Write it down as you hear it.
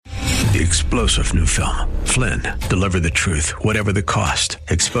the explosive new film, Flynn, deliver the truth, whatever the cost,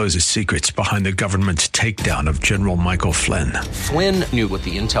 exposes secrets behind the government's takedown of General Michael Flynn. Flynn knew what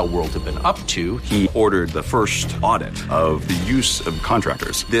the intel world had been up to. He ordered the first audit of the use of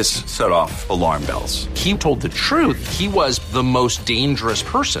contractors. This set off alarm bells. He told the truth. He was the most dangerous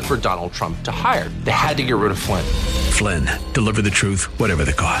person for Donald Trump to hire. They had to get rid of Flynn. Flynn, deliver the truth, whatever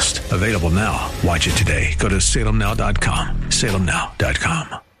the cost. Available now. Watch it today. Go to salemnow.com.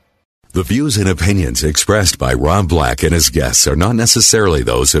 salemnow.com. The views and opinions expressed by Rob Black and his guests are not necessarily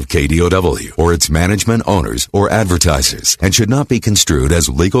those of KDOW or its management, owners, or advertisers and should not be construed as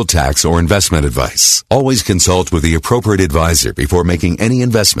legal, tax, or investment advice. Always consult with the appropriate advisor before making any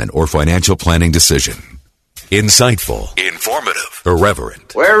investment or financial planning decision. Insightful, informative,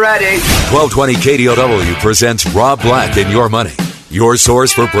 irreverent. We're ready. 1220 KDOW presents Rob Black and Your Money. Your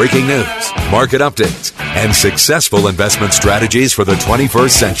source for breaking news, market updates, and successful investment strategies for the 21st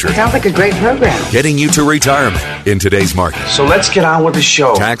century. Sounds like a great program. Getting you to retirement in today's market. So let's get on with the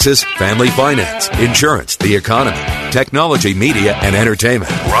show. Taxes, family finance, insurance, the economy, technology, media, and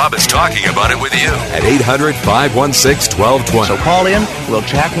entertainment. Rob is talking about it with you at 800-516-1220. So call in, we'll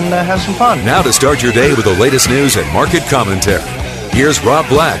chat and have some fun. Now to start your day with the latest news and market commentary. Here's Rob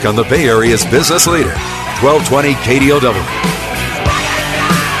Black on the Bay Area's business leader, 1220 KDOW.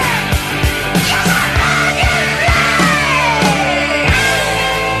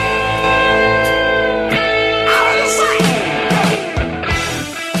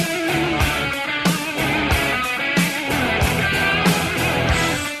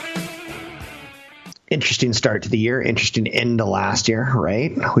 Interesting start to the year, interesting end to last year,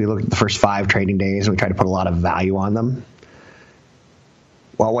 right? We looked at the first 5 trading days and we tried to put a lot of value on them.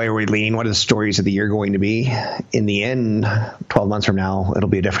 Well, where are we leaning? What are the stories of the year going to be? In the end, 12 months from now, it'll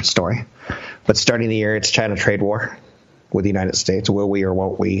be a different story. But starting the year, it's China trade war with the United States. Will we or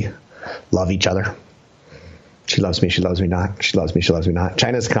won't we love each other? She loves me, she loves me not. She loves me, she loves me not.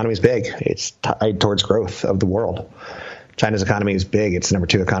 China's economy is big. It's tied towards growth of the world. China's economy is big. It's the number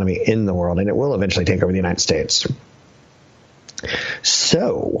 2 economy in the world, and it will eventually take over the United States.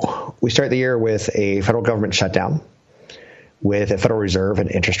 So we start the year with a federal government shutdown, with a Federal Reserve and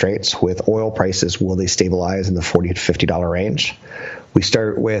interest rates, with oil prices. Will they stabilize in the $40 to $50 range? We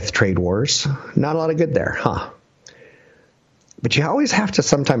start with trade wars. Not a lot of good there, huh? But you always have to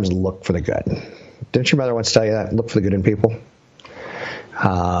sometimes look for the good. Didn't your mother once tell you that? Look for the good in people.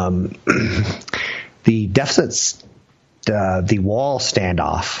 The deficits, the wall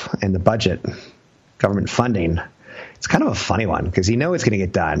standoff and the budget, government funding, it's kind of a funny one because you know it's going to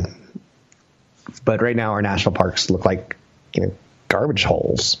get done. But right now our national parks look like garbage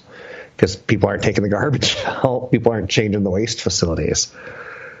holes because people aren't taking the garbage out. People aren't changing the waste facilities.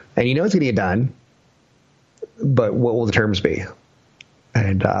 And you know it's going to get done, but what will the terms be?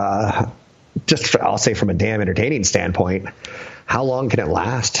 And I'll say from a damn entertaining standpoint, how long can it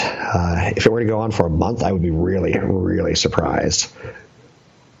last? If it were to go on for a month, I would be really, really surprised.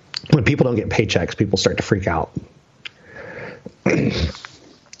 When people don't get paychecks, people start to freak out.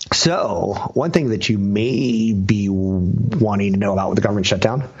 So one thing that you may be wanting to know about with the government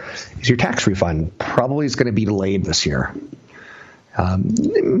shutdown is your tax refund probably is going to be delayed this year.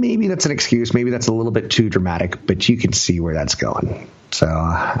 Maybe that's an excuse. Maybe that's a little bit too dramatic, but you can see where that's going. So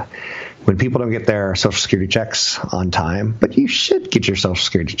when people don't get their Social Security checks on time, but you should get your Social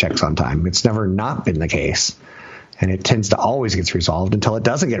Security checks on time. It's never not been the case. And it tends to always get resolved until it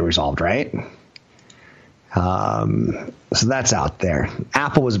doesn't get resolved, right? So that's out there.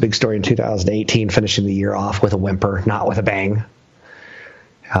 Apple was a big story in 2018, finishing the year off with a whimper, not with a bang.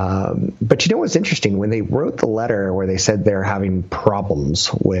 But you know what's interesting? When they wrote the letter where they said they're having problems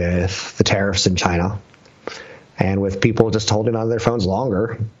with the tariffs in China and with people just holding on to their phones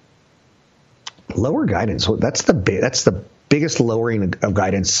longer, lower guidance. That's the biggest lowering of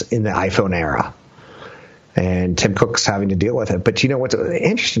guidance in the iPhone era. And Tim Cook's having to deal with it. But you know what's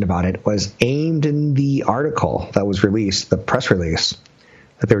interesting about it was aimed in the article that was released, the press release,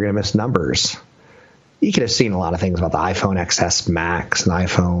 that they were going to miss numbers. You could have seen a lot of things about the iPhone XS Max and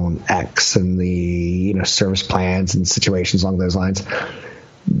iPhone X and the service plans and situations along those lines.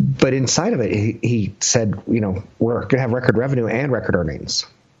 But inside of it, he said, we're going to have record revenue and record earnings.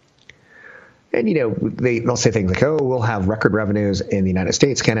 And, they'll say things like, we'll have record revenues in the United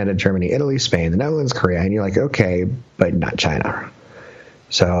States, Canada, Germany, Italy, Spain, the Netherlands, Korea. And you're like, okay, but not China.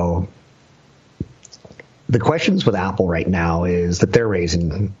 So the questions with Apple right now is that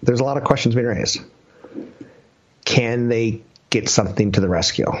there's a lot of questions being raised. Can they get something to the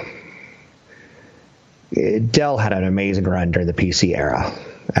rescue? Dell had an amazing run during the PC era.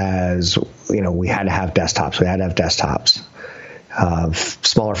 As we had to have desktops.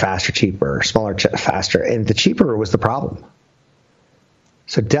 Smaller, faster, cheaper, faster. And the cheaper was the problem.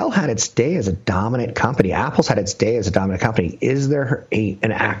 So Dell had its day as a dominant company. Apple's had its day as a dominant company. Is there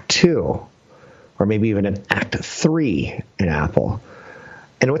an Act 2 or maybe even an Act 3 in Apple?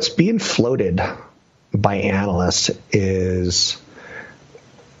 And what's being floated by analysts is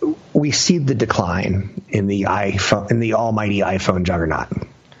we see the decline in the iPhone, in the almighty iPhone juggernaut.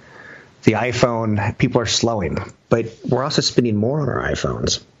 The iPhone, people are slowing, but we're also spending more on our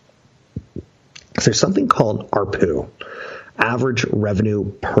iPhones. So there's something called ARPU, average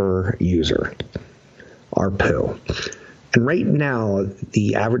revenue per user, ARPU. And right now,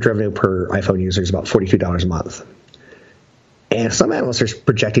 the average revenue per iPhone user is about $42 a month. And some analysts are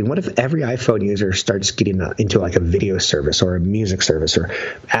projecting, what if every iPhone user starts getting into like a video service or a music service, or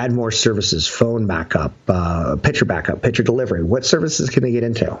add more services, phone backup, picture delivery? What services can they get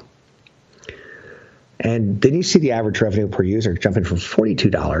into? And then you see the average revenue per user jumping from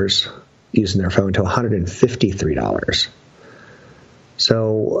 $42 using their phone to $153.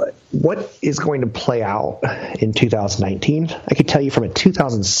 So what is going to play out in 2019? I can tell you from a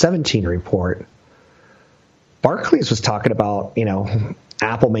 2017 report, Barclays was talking about,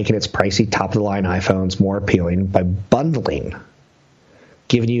 Apple making its pricey top-of-the-line iPhones more appealing by bundling,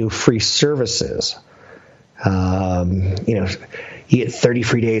 giving you free services. You get 30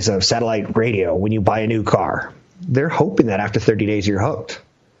 free days of satellite radio when you buy a new car. They're hoping that after 30 days you're hooked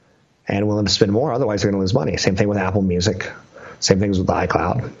and willing to spend more. Otherwise, they're going to lose money. Same thing with Apple Music. Same things with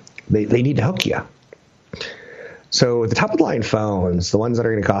iCloud. They need to hook you. So the top-of-the-line phones, the ones that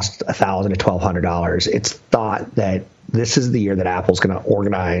are going to cost $1,000 to $1,200, it's thought that this is the year that Apple's going to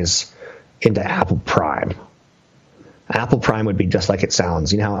organize into Apple Prime. Apple Prime would be just like it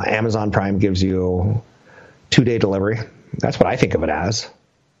sounds. You know how Amazon Prime gives you 2-day delivery? That's what I think of it as.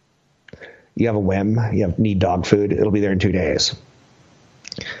 You have a whim, you need dog food, it'll be there in 2 days.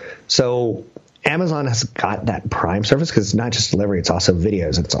 So Amazon has got that Prime service because it's not just delivery, it's also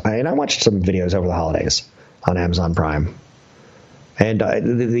videos. And I watched some videos over the holidays on Amazon Prime. And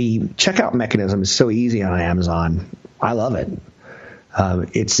the checkout mechanism is so easy on Amazon. I love it.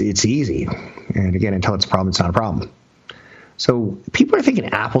 It's easy. And again, until it's a problem, it's not a problem. So people are thinking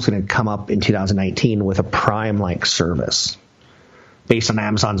Apple's going to come up in 2019 with a Prime-like service based on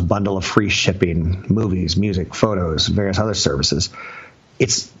Amazon's bundle of free shipping, movies, music, photos, various other services.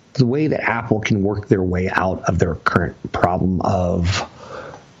 It's the way that Apple can work their way out of their current problem of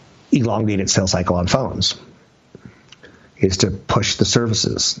elongated sales cycle on phones, is to push the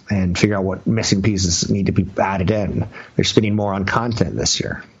services and figure out what missing pieces need to be added in. They're spending more on content this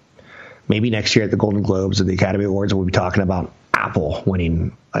year. Maybe next year at the Golden Globes or the Academy Awards, we'll be talking about Apple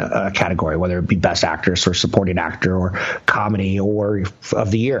winning a category, whether it be Best Actress or Supporting Actor or Comedy or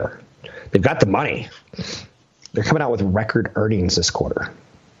of the Year. They've got the money. They're coming out with record earnings this quarter.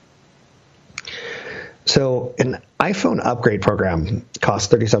 So an iPhone upgrade program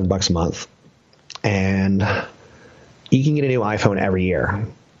costs $37 a month, and you can get a new iPhone every year.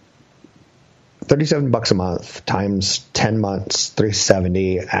 $37 a month times 10 months,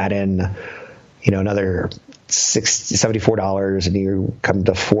 $370. Add in, another $74, and you come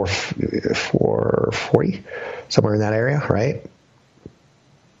to $440, somewhere in that area, right?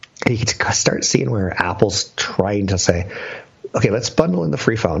 And you can start seeing where Apple's trying to say, okay, let's bundle in the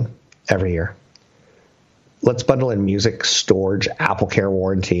free phone every year. Let's bundle in music, storage, Apple Care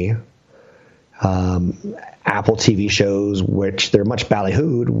warranty, Apple TV shows, which they're much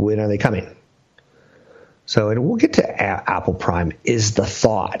ballyhooed. When are they coming? So, and we'll get to Apple Prime is the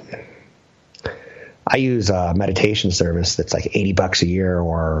thought. I use a meditation service that's like $80 a year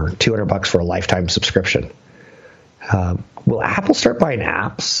or $200 for a lifetime subscription. Will Apple start buying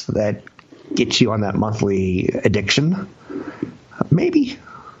apps that get you on that monthly addiction? Maybe.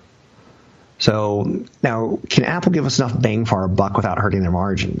 So now, can Apple give us enough bang for our buck without hurting their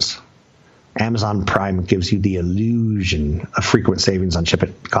margins? Amazon Prime gives you the illusion of frequent savings on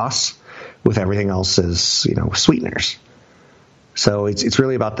shipping costs, with everything else as, sweeteners. So it's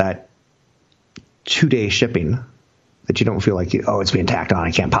really about that 2-day shipping that you don't feel like, it's being tacked on.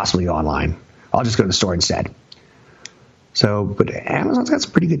 I can't possibly go online. I'll just go to the store instead. So, but Amazon's got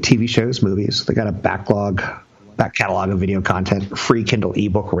some pretty good TV shows, movies. They got a back catalog of video content, free Kindle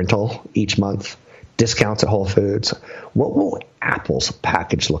ebook rental each month, discounts at Whole Foods. What will Apple's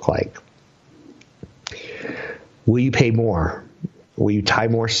package look like? Will you pay more? Will you tie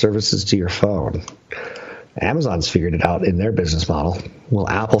more services to your phone? Amazon's figured it out in their business model. Will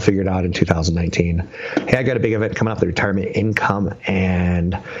Apple figure it out in 2019? Hey, I got a big event coming up, the Retirement Income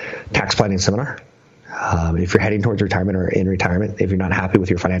and Tax Planning Seminar. If you're heading towards retirement or in retirement, if you're not happy with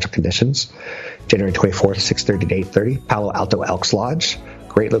your financial conditions, January 24th, 6:30 to 8:30, Palo Alto Elks Lodge.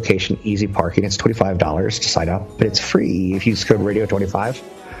 Great location, easy parking. It's $25 to sign up, but it's free if you use code Radio25.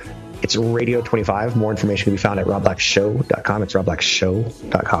 It's Radio25. More information can be found at robblackshow.com. It's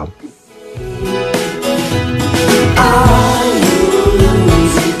robblackshow.com.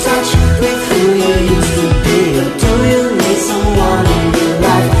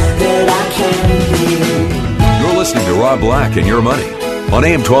 You're listening to Rob Black and Your Money on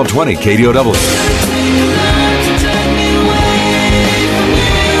AM 1220 KDOW.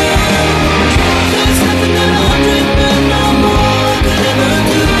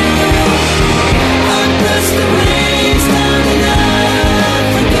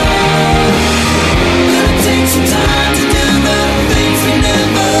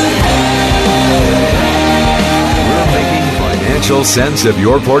 Sense of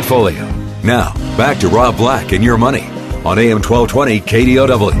your portfolio. Now, back to Rob Black and Your Money on AM 1220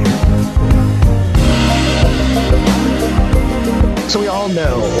 KDOW. So we all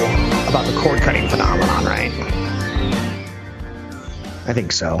know about the cord cutting phenomenon, right? I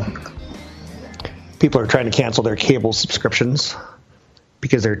think so. People are trying to cancel their cable subscriptions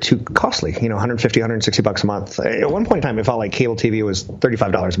because they're too costly, $150, $160 a month. At one point in time, it felt like cable TV was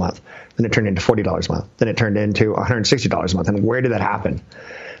 $35 a month. Then it turned into $40 a month. Then it turned into $160 a month. And where did that happen?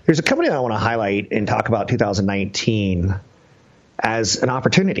 There's a company I want to highlight and talk about 2019 as an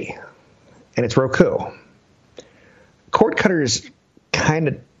opportunity, and it's Roku. Cord cutters kind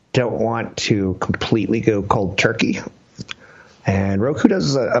of don't want to completely go cold turkey, and Roku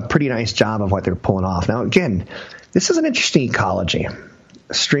does a pretty nice job of what they're pulling off. Now, again, this is an interesting ecology.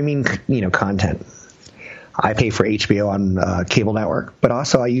 Streaming, content. I pay for HBO on cable network, but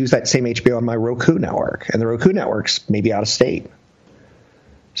also I use that same HBO on my Roku network, and the Roku network's maybe out of state.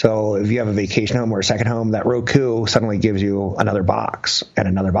 So if you have a vacation home or a second home, that Roku suddenly gives you another box and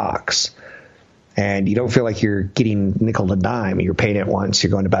another box, and you don't feel like you're getting nickel and dime. You're paying it once.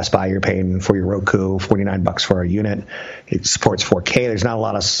 You're going to Best Buy. You're paying for your Roku $49 for a unit. It supports 4K. There's not a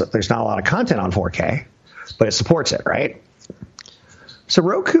lot of content on 4K, but it supports it, right? So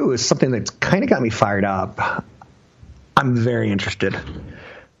Roku is something that's kind of got me fired up. I'm very interested.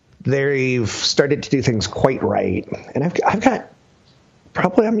 They've started to do things quite right. And I've got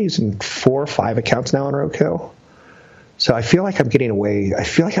probably I'm using 4 or 5 accounts now on Roku. So I feel like I'm getting away. I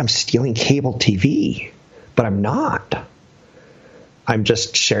feel like I'm stealing cable TV, but I'm not. I'm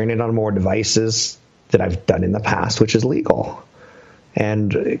just sharing it on more devices that I've done in the past, which is legal.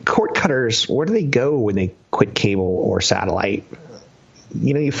 And cord cutters, where do they go when they quit cable or satellite?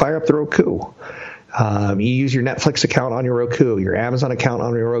 You fire up the Roku. You use your Netflix account on your Roku, your Amazon account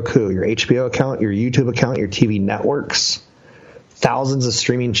on your Roku, your HBO account, your YouTube account, your TV networks. Thousands of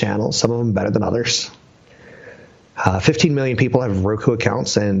streaming channels, some of them better than others. 15 million people have Roku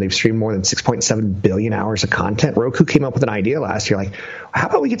accounts, and they've streamed more than 6.7 billion hours of content. Roku came up with an idea last year, like, how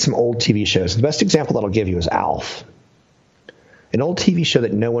about we get some old TV shows? The best example that I'll give you is ALF. An old TV show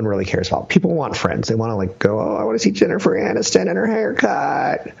that no one really cares about. People want Friends. They want to go, I want to see Jennifer Aniston and her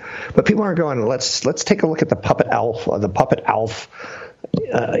haircut. But people aren't going, let's take a look at the Puppet Alf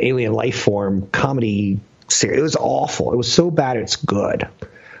alien life form comedy series. It was awful. It was so bad it's good.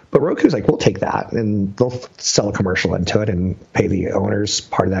 But Roku's like, we'll take that, and they'll sell a commercial into it and pay the owners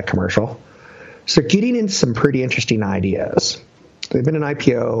part of that commercial. So they're getting into some pretty interesting ideas. They've been an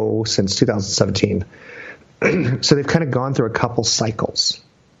IPO since 2017. So they've kind of gone through a couple cycles.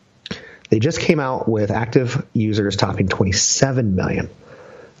 They just came out with active users topping 27 million.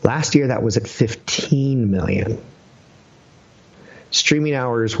 Last year, that was at 15 million. Streaming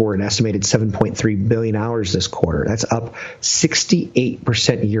hours were an estimated 7.3 billion hours this quarter. That's up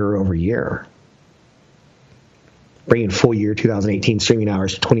 68% year over year. Bringing full year 2018 streaming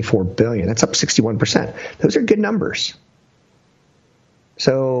hours to 24 billion. That's up 61%. Those are good numbers.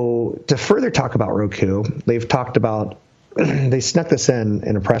 So to further talk about Roku, they've talked about, they snuck this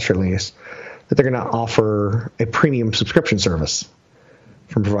in a press release, that they're going to offer a premium subscription service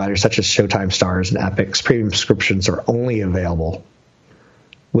from providers such as Showtime, Starz, and Epix. Premium subscriptions are only available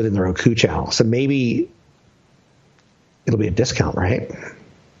within the Roku channel. So maybe it'll be a discount, right?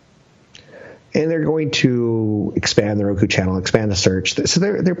 And they're going to expand the Roku channel, expand the search. So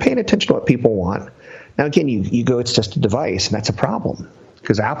they're paying attention to what people want. Now, again, you go, it's just a device, and that's a problem.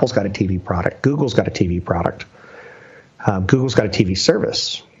 Because Apple's got a TV product. Google's got a TV product. Google's got a TV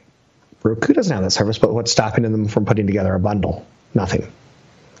service. Roku doesn't have that service, but what's stopping them from putting together a bundle? Nothing.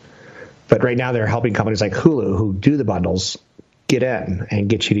 But right now they're helping companies like Hulu, who do the bundles, get in and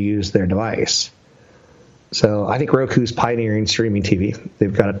get you to use their device. So I think Roku's pioneering streaming TV.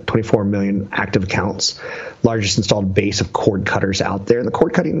 They've got 24 million active accounts, largest installed base of cord cutters out there. And the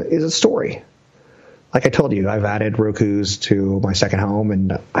cord cutting is a story. Like I told you, I've added Roku's to my second home,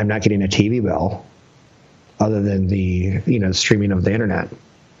 and I'm not getting a TV bill other than the streaming of the internet.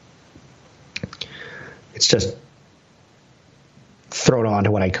 It's just thrown on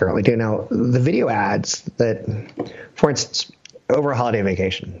to what I currently do. Now, the video ads that, for instance, over a holiday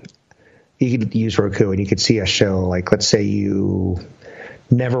vacation, you could use Roku and you could see a show, like let's say you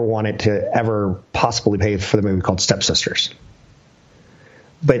never wanted to ever possibly pay for the movie called Stepsisters.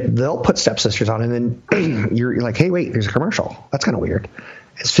 But they'll put Stepsisters on, and then you're like, hey, wait, there's a commercial. That's kind of weird.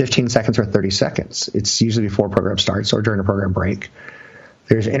 It's 15 seconds or 30 seconds. It's usually before a program starts or during a program break.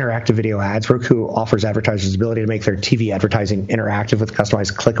 There's interactive video ads. Roku offers advertisers the ability to make their TV advertising interactive with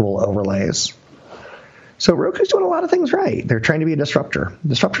customized clickable overlays. So Roku's doing a lot of things right. They're trying to be a disruptor.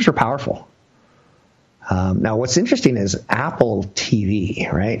 Disruptors are powerful. Now, what's interesting is Apple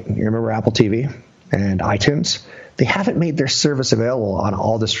TV, right? You remember Apple TV and iTunes? They haven't made their service available on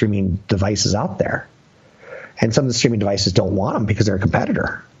all the streaming devices out there. And some of the streaming devices don't want them because they're a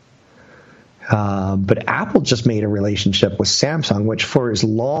competitor. But Apple just made a relationship with Samsung, which for as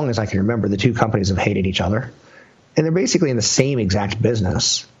long as I can remember, the two companies have hated each other. And they're basically in the same exact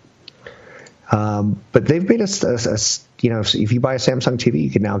business. But they've made us, if you buy a Samsung TV,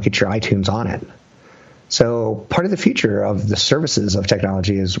 you can now get your iTunes on it. So part of the future of the services of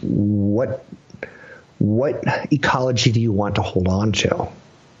technology is what ecology do you want to hold on to?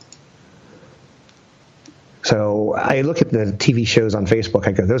 So I look at the TV shows on Facebook,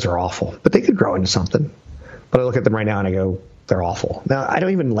 I go, those are awful, but they could grow into something. But I look at them right now and I go, they're awful. Now, I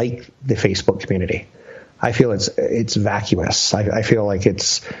don't even like the Facebook community. I feel it's vacuous. I feel like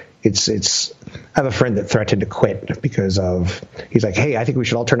it's I have a friend that threatened to quit because he's like, hey, I think we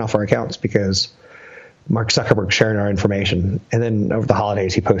should all turn off our accounts because Mark Zuckerberg sharing our information. And then over the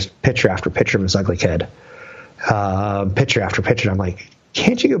holidays, he posts picture after picture of his ugly kid. Picture after picture. I'm like,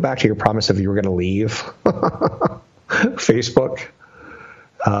 can't you go back to your promise of you were going to leave Facebook?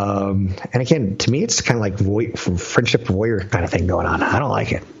 And again, to me, it's kind of like friendship voyeur kind of thing going on. I don't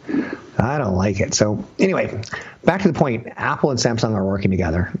like it. So anyway, back to the point. Apple and Samsung are working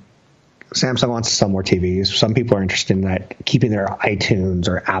together. Samsung wants to sell more TVs. Some people are interested in that, keeping their iTunes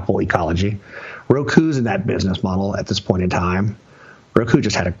or Apple ecology. Roku's in that business model at this point in time. Roku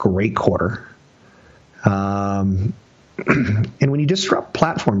just had a great quarter. And when you disrupt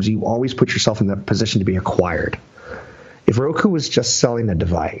platforms, you always put yourself in the position to be acquired. If Roku was just selling a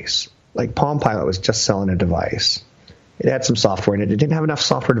device, like Palm Pilot was just selling a device, it had some software in it. It didn't have enough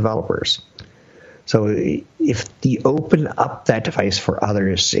software developers. So if you open up that device for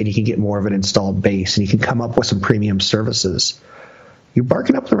others and you can get more of an installed base and you can come up with some premium services, you're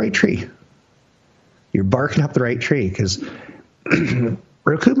barking up the right tree. You're barking up the right tree because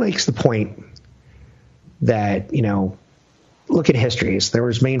Roku makes the point that, look at histories. There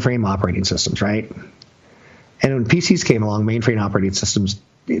was mainframe operating systems, right? And when PCs came along, mainframe operating systems,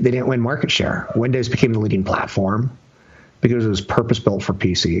 they didn't win market share. Windows became the leading platform because it was purpose-built for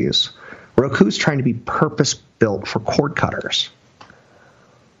PCs. Roku's trying to be purpose-built for cord cutters.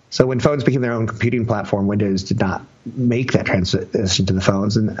 So when phones became their own computing platform, Windows did not make that transition to the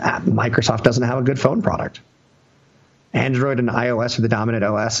phones, and Microsoft doesn't have a good phone product. Android and iOS are the dominant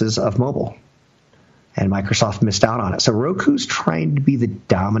OSs of mobile, and Microsoft missed out on it. So Roku's trying to be the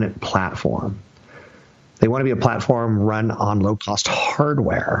dominant platform. They want to be a platform run on low-cost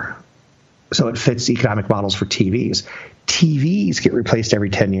hardware, so it fits economic models for TVs. TVs get replaced every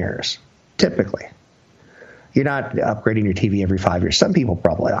 10 years, typically. You're not upgrading your TV every 5 years. Some people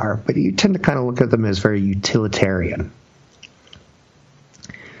probably are, but you tend to kind of look at them as very utilitarian.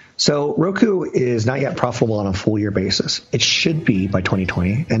 So Roku is not yet profitable on a full-year basis. It should be by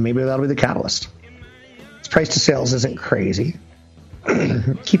 2020, and maybe that'll be the catalyst. Its price to sales isn't crazy.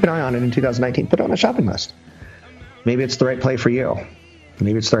 Keep an eye on it in 2019. Put it on a shopping list. Maybe it's the right play for you.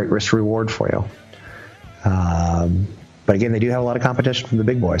 Maybe it's the right risk-reward for you. But again, they do have a lot of competition from the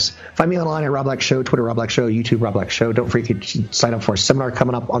big boys. Find me online at Rob Black Show, Twitter Rob Black Show, YouTube Rob Black Show. Don't forget to sign up for a seminar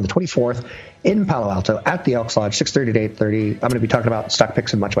coming up on the 24th in Palo Alto at the Elks Lodge, 6:30 to 8:30. I'm going to be talking about stock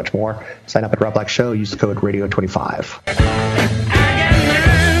picks and much, much more. Sign up at Rob Black Show. Use the code Radio25.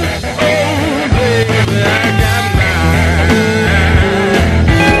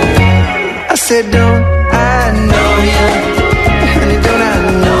 I said, don't I know ya? Honey, don't I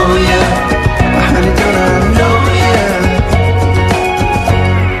know ya? Honey, don't I know ya?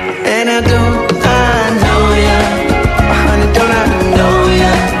 And don't I know ya? Honey, don't I know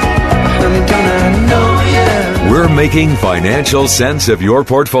ya? Honey, don't I know ya? We're making financial sense of your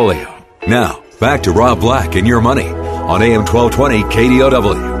portfolio. Now, Back to Rob Black and Your Money on AM 1220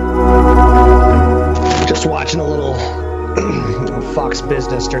 KDOW. Just watching a little Fox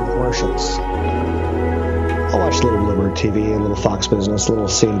Business during the commercials. I'll watch a little Bloomberg TV, a little Fox Business, a little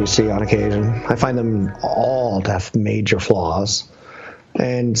CNBC on occasion. I find them all to have major flaws.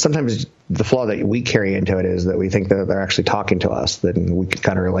 And sometimes the flaw that we carry into it is that we think that they're actually talking to us, that we can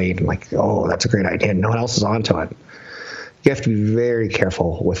kind of relate and like, oh, that's a great idea. No one else is onto it. You have to be very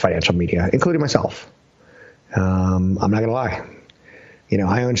careful with financial media, including myself. I'm not going to lie. You know,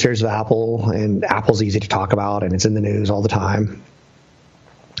 I own shares of Apple, and Apple's easy to talk about, and it's in the news all the time.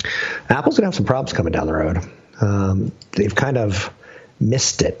 Apple's going to have some problems coming down the road. They've kind of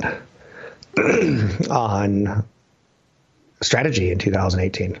missed it on strategy in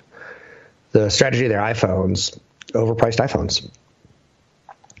 2018. The strategy of their iPhones, overpriced iPhones.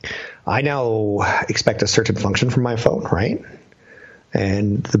 I now expect a certain function from my phone, right?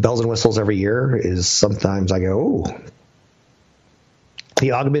 And the bells and whistles every year is sometimes I go, ooh.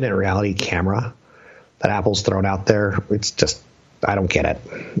 The augmented reality camera that Apple's thrown out there, it's just, I don't get it.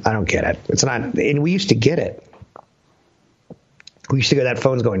 I don't get it. It's not, and we used to get it. We used to go, that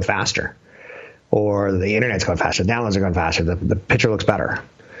phone's going faster, or the internet's going faster, downloads are going faster, the picture looks better.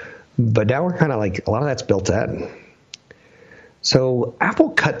 But now we're kind of like, a lot of that's built in. So Apple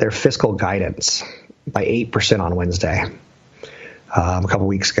cut their fiscal guidance by 8% on Wednesday, a couple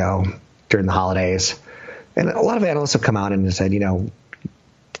weeks ago during the holidays. And a lot of analysts have come out and said, you know,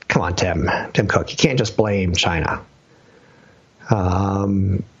 come on, Tim Cook, you can't just blame China.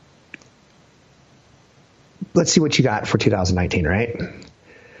 Let's see what you got for 2019, right?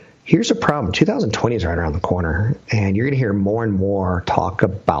 Here's a problem. 2020 is right around the corner, and you're going to hear more and more talk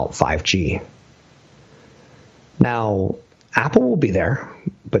about 5G. Now, Apple will be there,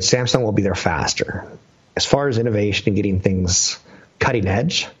 but Samsung will be there faster. As far as innovation and getting things cutting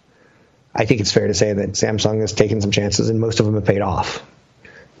edge, I think it's fair to say that Samsung has taken some chances, and most of them have paid off.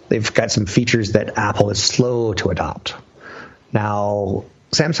 They've got some features that Apple is slow to adopt. Now,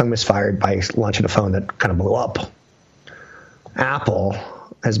 Samsung misfired by launching a phone that kind of blew up. Apple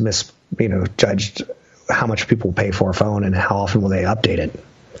has judged how much people pay for a phone and how often will they update it.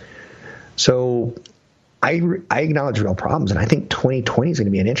 So I acknowledge real problems, and I think 2020 is going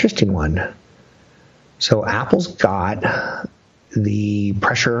to be an interesting one. So Apple's got the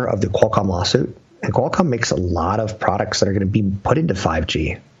pressure of the Qualcomm lawsuit, and Qualcomm makes a lot of products that are going to be put into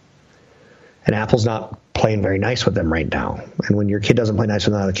 5G. And Apple's not playing very nice with them right now. And when your kid doesn't play nice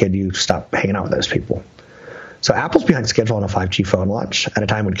with another kid, you stop hanging out with those people. So Apple's behind schedule on a 5G phone launch at a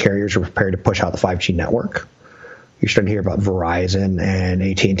time when carriers are prepared to push out the 5G network. You're starting to hear about Verizon and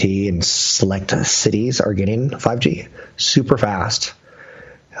AT&T and select cities are getting 5G super fast.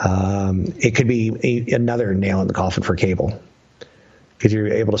 It could be another nail in the coffin for cable because you're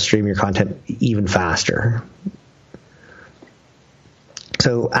able to stream your content even faster.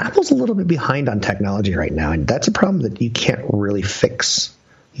 So Apple's a little bit behind on technology right now, and that's a problem that you can't really fix.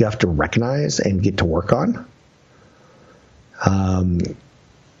 You have to recognize and get to work on.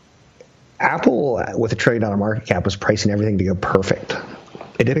 Apple, with $1 trillion market cap, was pricing everything to go perfect.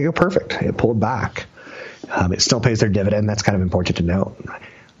 It didn't go perfect. It pulled back. It still pays their dividend. That's kind of important to note.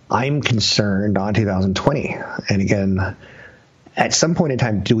 I'm concerned on 2020. And again, at some point in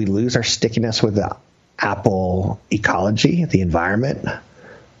time, do we lose our stickiness with the Apple ecology, the environment,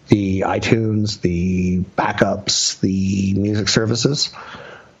 the iTunes, the backups, the music services?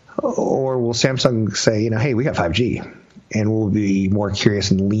 Or will Samsung say, hey, we got 5G, and we'll be more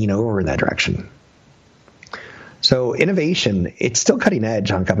curious and lean over in that direction? So innovation, it's still cutting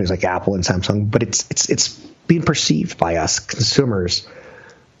edge on companies like Apple and Samsung, but it's being perceived by us consumers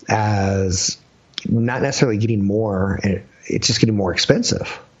as not necessarily getting more, it's just getting more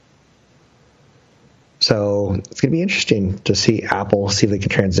expensive. So it's going to be interesting to see Apple, see if they can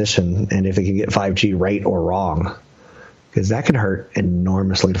transition and if they can get 5G right or wrong, because that can hurt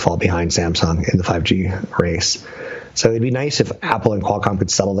enormously to fall behind Samsung in the 5G race. So it'd be nice if Apple and Qualcomm could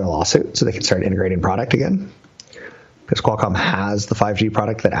settle their lawsuit so they could start integrating product again, because Qualcomm has the 5G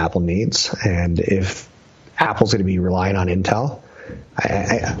product that Apple needs. And if Apple's going to be relying on Intel,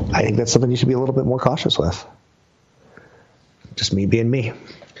 I think that's something you should be a little bit more cautious with. Just me being me.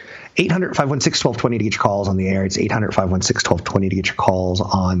 800-516-1220 to get your calls on the air. It's 800-516-1220 to get your calls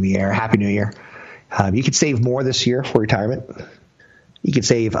on the air. Happy New Year. You could save more this year for retirement. You could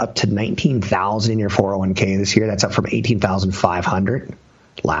save up to $19,000 in your 401k this year. That's up from $18,500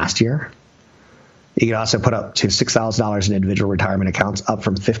 last year. You can also put up to $6,000 in individual retirement accounts, up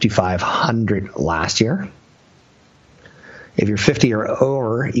from $5,500 last year. If you're 50 or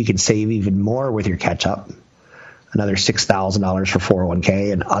over, you can save even more with your catch-up. Another $6,000 for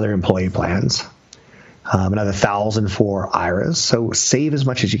 401k and other employee plans. another $1,000 for IRAs. So save as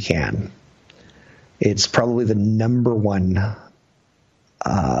much as you can. It's probably the number one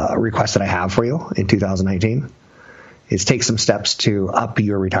request that I have for you in 2019 is take some steps to up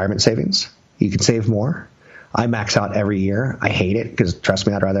your retirement savings. You can save more. I max out every year. I hate it because, trust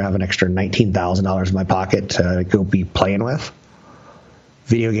me, I'd rather have an extra $19,000 in my pocket to go be playing with.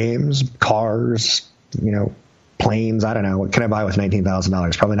 Video games, cars, planes, I don't know. What can I buy with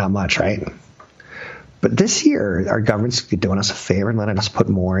 $19,000? Probably not much, right? But this year, our government's doing us a favor and letting us put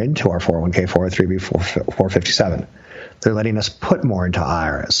more into our 401k, 403b, 457. They're letting us put more into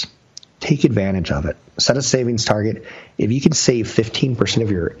IRAs. Take advantage of it. Set a savings target. If you can save 15% of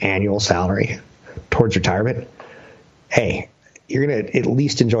your annual salary towards retirement, hey, you're going to at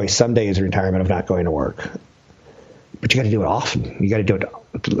least enjoy some days of retirement of not going to work. But you got to do it often. You got to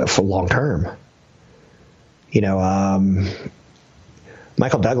do it for long term.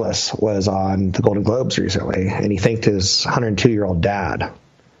 Michael Douglas was on the Golden Globes recently, and he thanked his 102-year-old dad.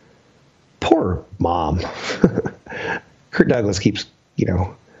 Poor mom. Kirk Douglas keeps,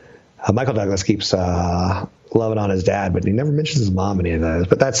 Michael Douglas keeps loving on his dad, but he never mentions his mom in any of those.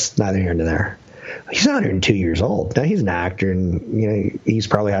 But that's neither here nor there. He's 102 years old. Now, he's an actor, and, he's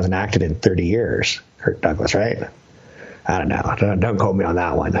probably hasn't acted in 30 years, Kirk Douglas, right? I don't know. Don't quote me on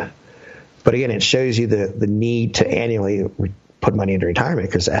that one. But again, it shows you the need to annually put money into retirement,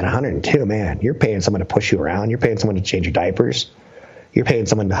 because at 102, man, you're paying someone to push you around. You're paying someone to change your diapers. You're paying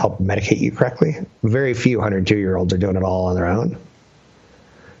someone to help medicate you correctly. Very few 102-year-olds are doing it all on their own.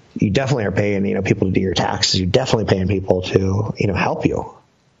 You definitely are paying, people to do your taxes. You're definitely paying people to, help you.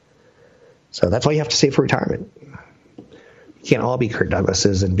 So that's why you have to save for retirement. You can't all be Kirk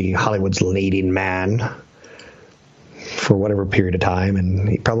Douglases and be Hollywood's leading man for whatever period of time. And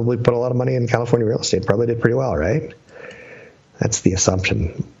he probably put a lot of money in California real estate. Probably did pretty well, right? That's the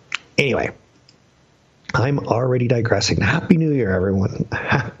assumption. Anyway, I'm already digressing. Happy New Year, everyone.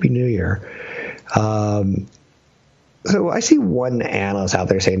 Happy New Year. So I see one analyst out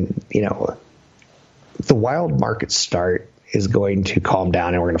there saying, the wild market start is going to calm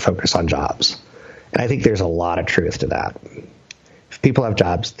down and we're going to focus on jobs. And I think there's a lot of truth to that. If people have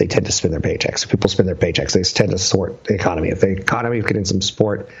jobs, they tend to spend their paychecks. If people spend their paychecks, they tend to support the economy. If the economy is getting some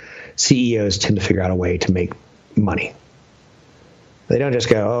support, CEOs tend to figure out a way to make money. They don't just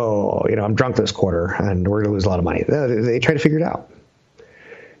go, I'm drunk this quarter and we're going to lose a lot of money. They try to figure it out.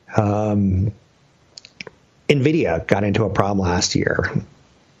 NVIDIA got into a problem last year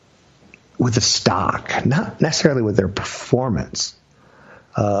with the stock, not necessarily with their performance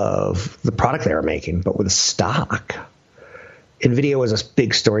of the product they were making, but with the stock. NVIDIA was a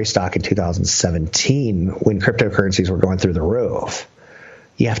big story stock in 2017 when cryptocurrencies were going through the roof.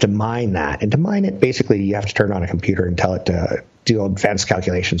 You have to mine that. And to mine it, basically, you have to turn on a computer and tell it to do advanced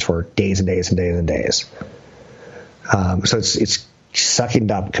calculations for days and days and days and days. So it's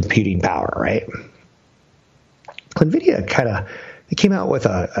sucking up computing power, right? NVIDIA they came out with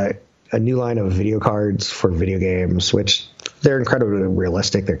a new line of video cards for video games, which they're incredibly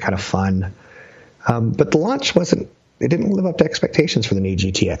realistic. They're kind of fun. But the launch it didn't live up to expectations for the new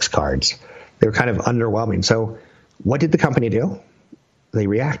GTX cards. They were kind of underwhelming. So what did the company do? They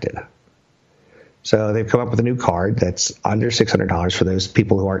reacted. So they've come up with a new card that's under $600 for those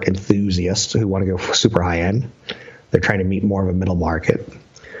people who aren't enthusiasts, who want to go super high end. They're trying to meet more of a middle market.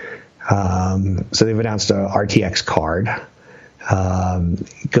 So they've announced a RTX card.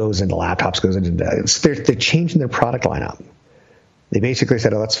 Goes into laptops, they're changing their product lineup. They basically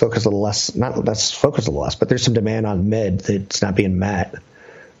said, let's focus a little less, but there's some demand on mid that's not being met.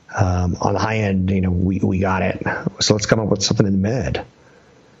 On the high end, we got it. So let's come up with something in the mid.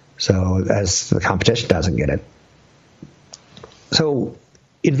 So as the competition doesn't get it. So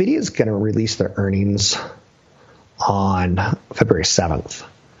NVIDIA is going to release their earnings on February 7th.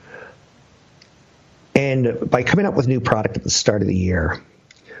 And by coming up with new product at the start of the year,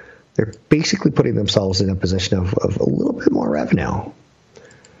 they're basically putting themselves in a position of a little bit more revenue.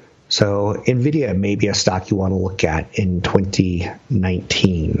 So NVIDIA may be a stock you want to look at in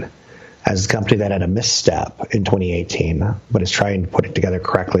 2019 as a company that had a misstep in 2018, but is trying to put it together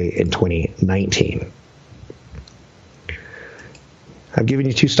correctly in 2019. I've given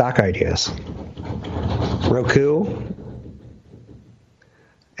you two stock ideas. Roku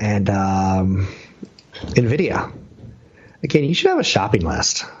and NVIDIA. Again, you should have a shopping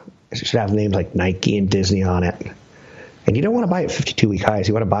list. You should have names like Nike and Disney on it. And you don't want to buy at 52-week highs.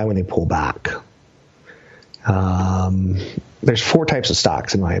 You want to buy when they pull back. There's four types of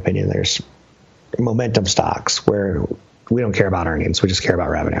stocks, in my opinion. There's momentum stocks, where we don't care about earnings. We just care about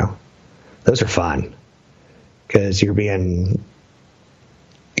revenue. Those are fun because you're being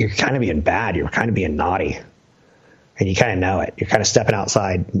you're kind of being bad. You're kind of being naughty. And you kind of know it. You're kind of stepping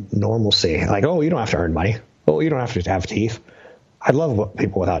outside normalcy. Like, oh, you don't have to earn money. Oh, you don't have to have teeth. I love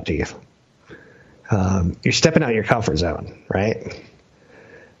people without teeth. You're stepping out of your comfort zone, right?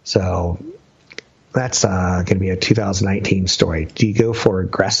 So that's going to be a 2019 story. Do you go for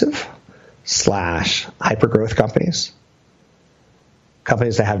aggressive / hyper-growth companies?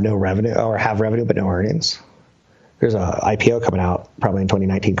 Companies that have no revenue or have revenue but no earnings? There's an IPO coming out probably in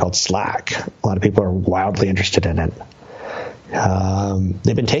 2019 called Slack. A lot of people are wildly interested in it.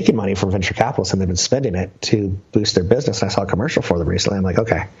 They've been taking money from venture capitalists and they've been spending it to boost their business. I saw a commercial for them recently. I'm like,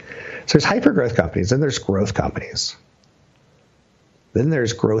 okay. So there's hyper-growth companies, then there's growth companies. Then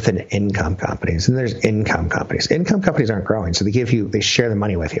there's growth and income companies. And there's income companies. Income companies aren't growing, so they share the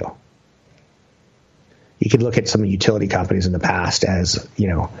money with you. You could look at some utility companies in the past as,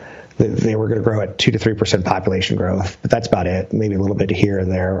 they were going to grow at 2 to 3% population growth, but that's about it. Maybe a little bit here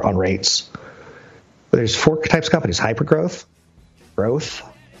and there on rates. But there's 4 types of companies: hypergrowth, growth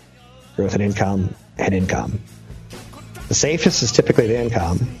and income, and income. The safest is typically the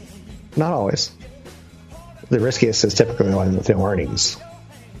income. Not always. The riskiest is typically the one with no earnings.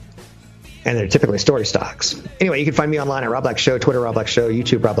 And they're typically story stocks. Anyway, you can find me online at Rob Black Show, Twitter Rob Black Show,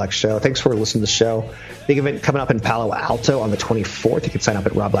 YouTube Rob Black Show. Thanks for listening to the show. Big event coming up in Palo Alto on the 24th. You can sign up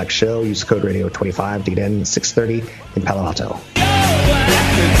at Rob Black Show. Use code radio25 to get in 6:30 in Palo Alto.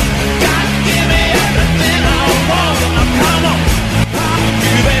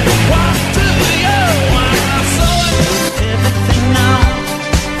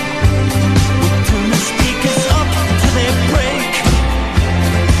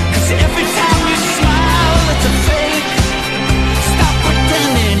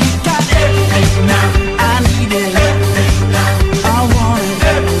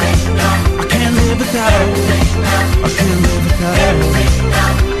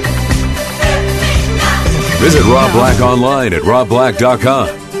 Visit Rob Black online at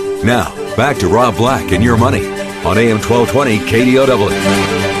robblack.com. Now, back to Rob Black and Your Money on AM 1220 KDOW.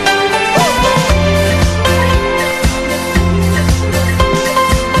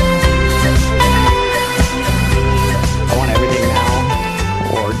 I want everything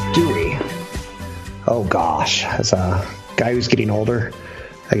now, or do we? Oh gosh, as a guy who's getting older,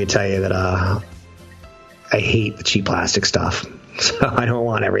 I can tell you that I hate the cheap plastic stuff. So I don't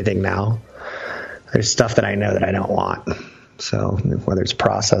want everything now. There's stuff that I know that I don't want. So whether it's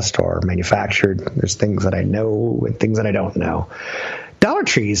processed or manufactured, there's things that I know and things that I don't know. Dollar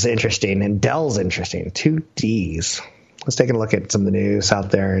Tree is interesting and Dell's interesting. 2 Ds. Let's take a look at some of the news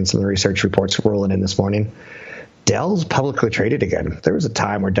out there and some of the research reports rolling in this morning. Dell's publicly traded again. There was a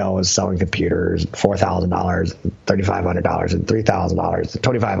time where Dell was selling computers at $4,000, $3,500, and $3,000,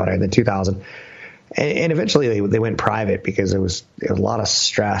 $2,500, and then $2,000. And eventually they went private because there was a lot of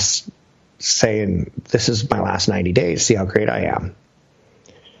stress saying, this is my last 90 days, see how great I am.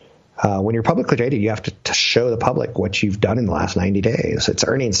 When you're publicly traded, you have to show the public what you've done in the last 90 days. It's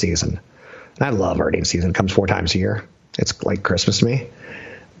earnings season. And I love earnings season. It comes 4 times a year. It's like Christmas to me.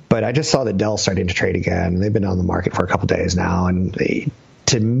 But I just saw that Dell starting to trade again. They've been on the market for a couple days now. And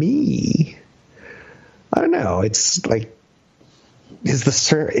to me, I don't know. It's like,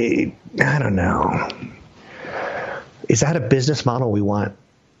 I don't know. Is that a business model we want?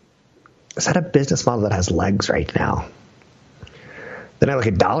 Is that a business model that has legs right now? Then I look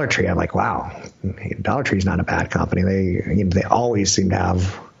at Dollar Tree. I'm like, wow, Dollar Tree is not a bad company. They always seem to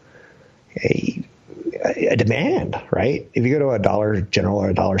have a demand, right? If you go to a Dollar General or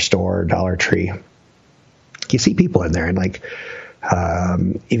a Dollar Store or Dollar Tree, you see people in there. And like,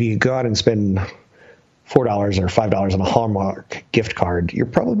 if you go out and spend $4 or $5 on a Hallmark gift card, you're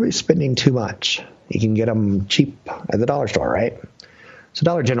probably spending too much. You can get them cheap at the dollar store, right? So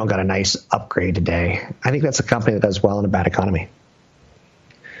Dollar General got a nice upgrade today. I think that's a company that does well in a bad economy.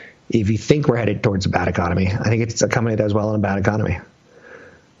 If you think we're headed towards a bad economy, I think it's a company that does well in a bad economy.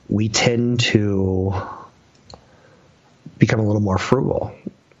 We tend to become a little more frugal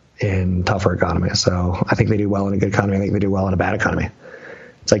in tougher economies. So I think they do well in a good economy. I think they do well in a bad economy.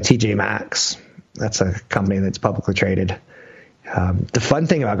 It's like TJ Maxx. That's a company that's publicly traded. The fun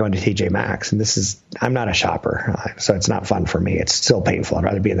thing about going to TJ Maxx, and I'm not a shopper, so it's not fun for me. It's still painful. I'd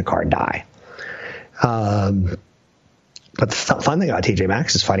rather be in the car and die. But the fun thing about TJ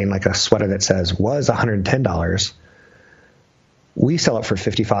Maxx is finding like a sweater that says was $110. We sell it for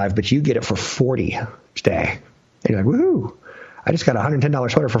 $55, but you get it for $40 today. And you're like, woohoo! I just got a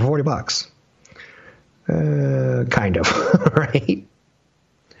 $110 sweater for $40. Kind of, right?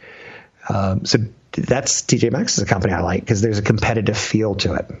 So that's TJ Maxx is a company I like because there's a competitive feel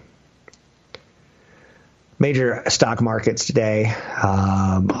to it. Major stock markets today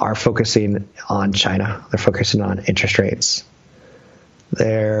are focusing on China. They're focusing on interest rates.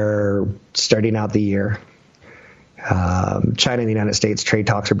 They're starting out the year. China and the United States trade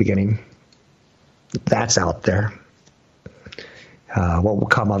talks are beginning. That's out there. What will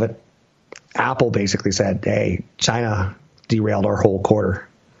come of it? Apple basically said, hey, China derailed our whole quarter.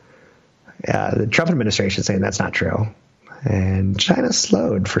 The Trump administration is saying that's not true. And China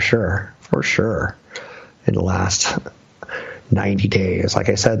slowed for sure, in the last 90 days. Like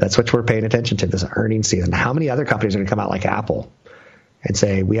I said, that's what we're paying attention to this earnings season. How many other companies are going to come out like Apple and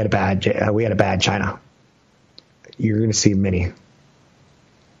say, we had a bad China? You're going to see many.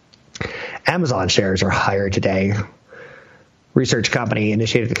 Amazon shares are higher today. Research company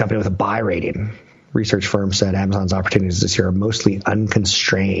initiated the company with a buy rating. Research firm said Amazon's opportunities this year are mostly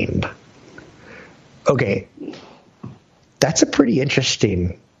unconstrained. Okay, that's a pretty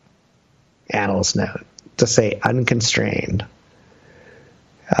interesting analyst note to say unconstrained.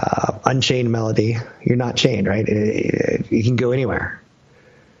 Unchained Melody, you're not chained, right? You can go anywhere.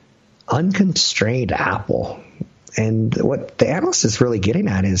 Unconstrained Apple. And what the analyst is really getting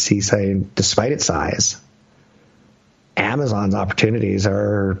at is he's saying, despite its size, Amazon's opportunities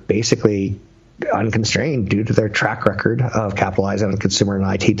are basically unconstrained due to their track record of capitalizing on consumer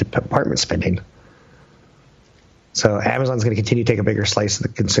and IT department spending. So Amazon's going to continue to take a bigger slice of the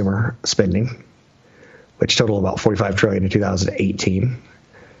consumer spending, which totaled about $45 trillion in 2018.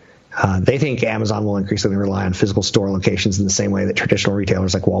 They think Amazon will increasingly rely on physical store locations in the same way that traditional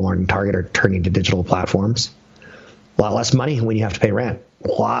retailers like Walmart and Target are turning to digital platforms. A lot less money when you have to pay rent. A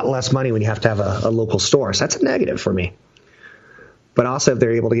lot less money when you have to have a local store. So that's a negative for me. But also, if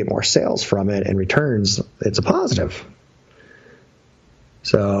they're able to get more sales from it and returns, it's a positive.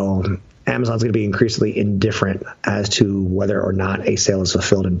 So Amazon's going to be increasingly indifferent as to whether or not a sale is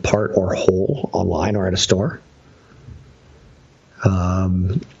fulfilled in part or whole online or at a store.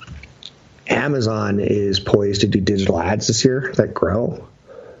 Amazon is poised to do digital ads this year that grow.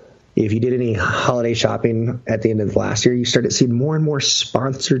 If you did any holiday shopping at the end of last year, you started seeing more and more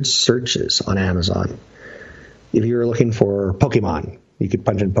sponsored searches on Amazon. If you were looking for Pokemon, you could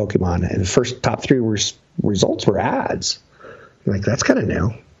punch in Pokemon, and the first top 3 results were ads. You're like, that's kind of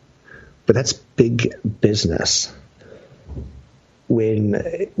new. But that's big business.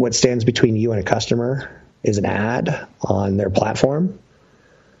 When what stands between you and a customer is an ad on their platform,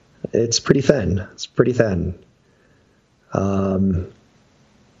 it's pretty thin.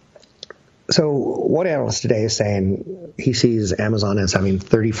 So one analyst today is saying he sees Amazon as having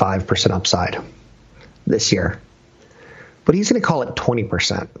 35% upside this year. But he's going to call it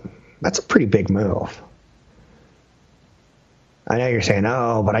 20%. That's a pretty big move. I know you're saying,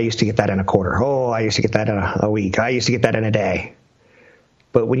 oh, but I used to get that in a quarter. Oh, I used to get that in a week. I used to get that in a day.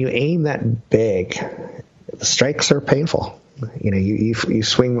 But when you aim that big, the strikes are painful. You know, you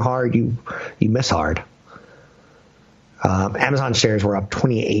swing hard, you miss hard. Amazon shares were up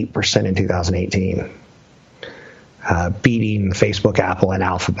 28% in 2018, beating Facebook, Apple, and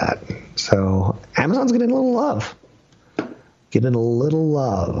Alphabet. So Amazon's getting a little love.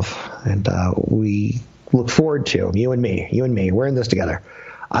 And we look forward to, you and me, we're in this together.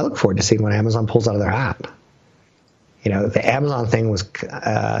 I look forward to seeing what Amazon pulls out of their hat. You know, the Amazon thing was,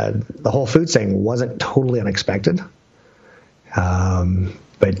 the Whole Foods thing wasn't totally unexpected.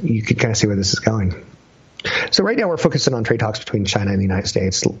 But you could kind of see where this is going. So right now we're focusing on trade talks between China and the United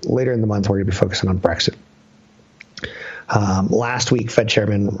States. Later in the month, we're going to be focusing on Brexit. Last week, Fed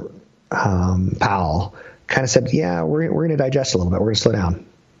Chairman Powell kind of said, yeah, we're going to digest a little bit. We're going to slow down.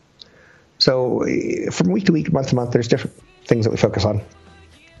 So from week to week, month to month, there's different things that we focus on.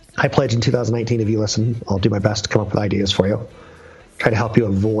 I pledge in 2019, if you listen, I'll do my best to come up with ideas for you. Try to help you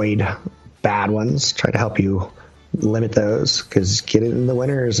avoid bad ones. Try to help you limit those, because get in the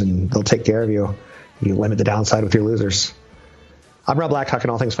winners and they'll take care of you. You limit the downside with your losers. I'm Rob Black, talking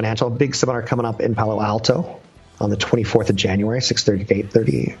all things financial. Big seminar coming up in Palo Alto on the 24th of January, 6:30 to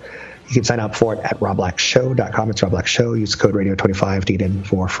 8:30. You can sign up for it at robblackshow.com. It's Rob Black Show. Use code radio25 to get in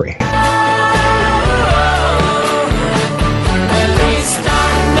for free.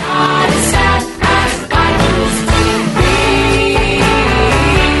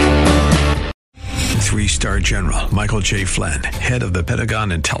 Three-star General Michael J. Flynn, head of the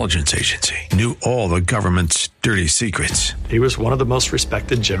Pentagon Intelligence Agency, knew all the government's dirty secrets. He was one of the most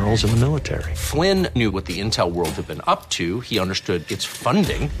respected generals in the military. Flynn knew what the intel world had been up to. He understood its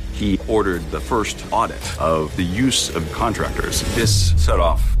funding. He ordered the first audit of the use of contractors. This set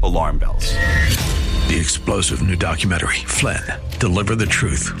off alarm bells. The explosive new documentary, Flynn, deliver the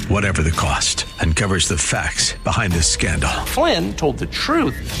truth, whatever the cost, and covers the facts behind this scandal. Flynn told the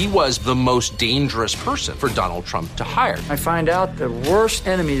truth. He was the most dangerous person for Donald Trump to hire. I find out the worst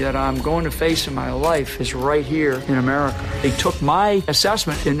enemy that I'm going to face in my life is right here in America. They took my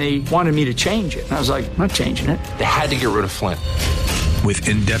assessment and they wanted me to change it. And I was like, I'm not changing it. They had to get rid of Flynn. With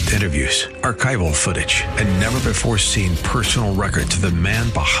in-depth interviews, archival footage, and never-before-seen personal records of the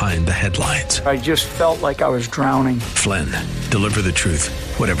man behind the headlines. I just felt like I was drowning. Flynn, deliver the truth,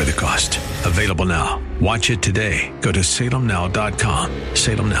 whatever the cost. Available now. Watch it today. Go to salemnow.com.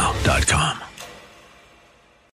 salemnow.com.